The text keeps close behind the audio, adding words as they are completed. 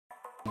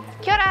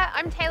Kia ora,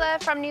 I'm Taylor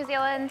from New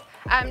Zealand.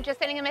 Just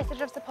sending a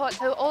message of support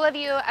to all of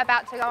you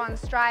about to go on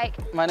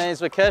strike. My name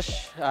is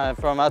Rakesh. I'm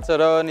from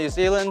Aotearoa, New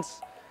Zealand,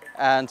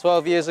 and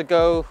 12 years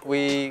ago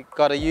we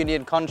got a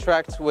union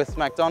contract with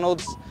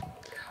McDonald's.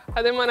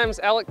 Hi there, my name's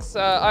Alex.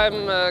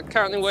 I'm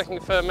currently working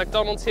for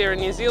McDonald's here in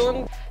New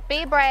Zealand.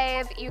 Be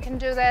brave, you can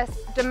do this.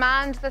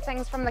 Demand the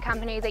things from the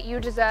company that you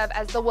deserve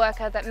as the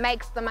worker that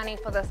makes the money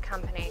for this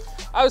company.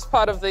 I was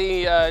part of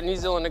the New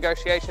Zealand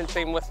negotiation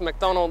team with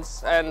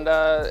McDonald's, and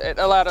it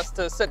allowed us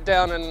to sit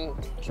down and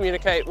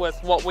communicate with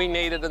what we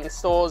needed in the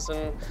stores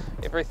and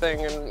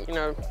everything. And you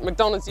know,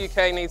 McDonald's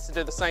UK needs to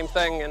do the same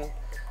thing and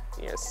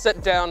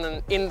sit down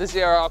and end the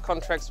 0-hour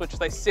contracts, which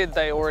they said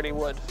they already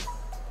would.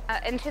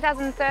 In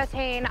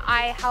 2013,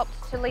 I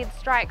helped to lead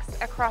strikes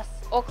across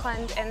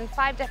Auckland in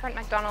 5 different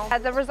McDonald's.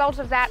 The result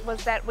of that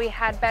was that we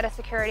had better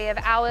security of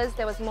hours,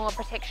 there was more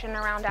protection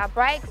around our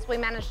breaks, we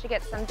managed to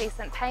get some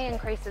decent pay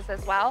increases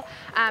as well,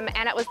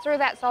 and it was through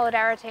that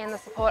solidarity and the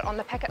support on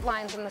the picket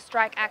lines and the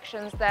strike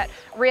actions that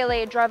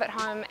really drove it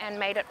home and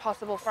made it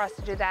possible for us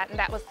to do that, and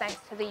that was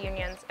thanks to the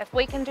unions. If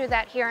we can do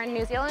that here in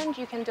New Zealand,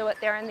 you can do it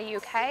there in the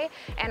UK,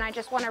 and I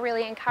just want to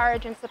really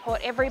encourage and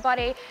support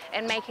everybody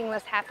in making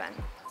this happen.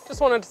 Just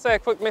wanted to say a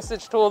quick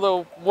message to all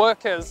the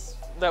workers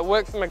that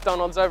work for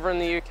McDonald's over in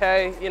the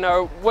UK. You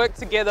know, work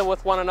together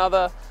with one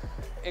another.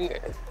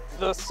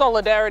 The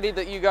solidarity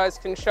that you guys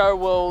can show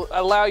will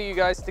allow you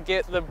guys to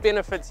get the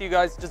benefits you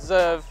guys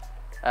deserve.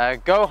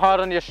 Go hard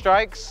on your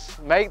strikes,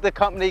 make the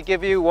company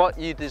give you what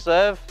you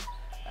deserve,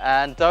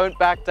 and don't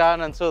back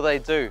down until they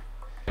do.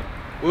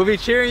 We'll be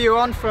cheering you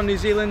on from New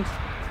Zealand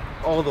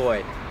all the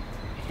way.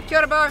 Kia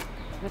ora, bro.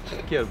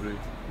 Kia ora, bro.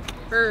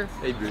 Brr.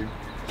 Hey, bro.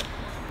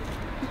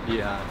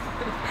 Yeah,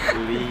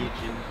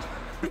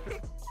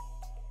 Legion.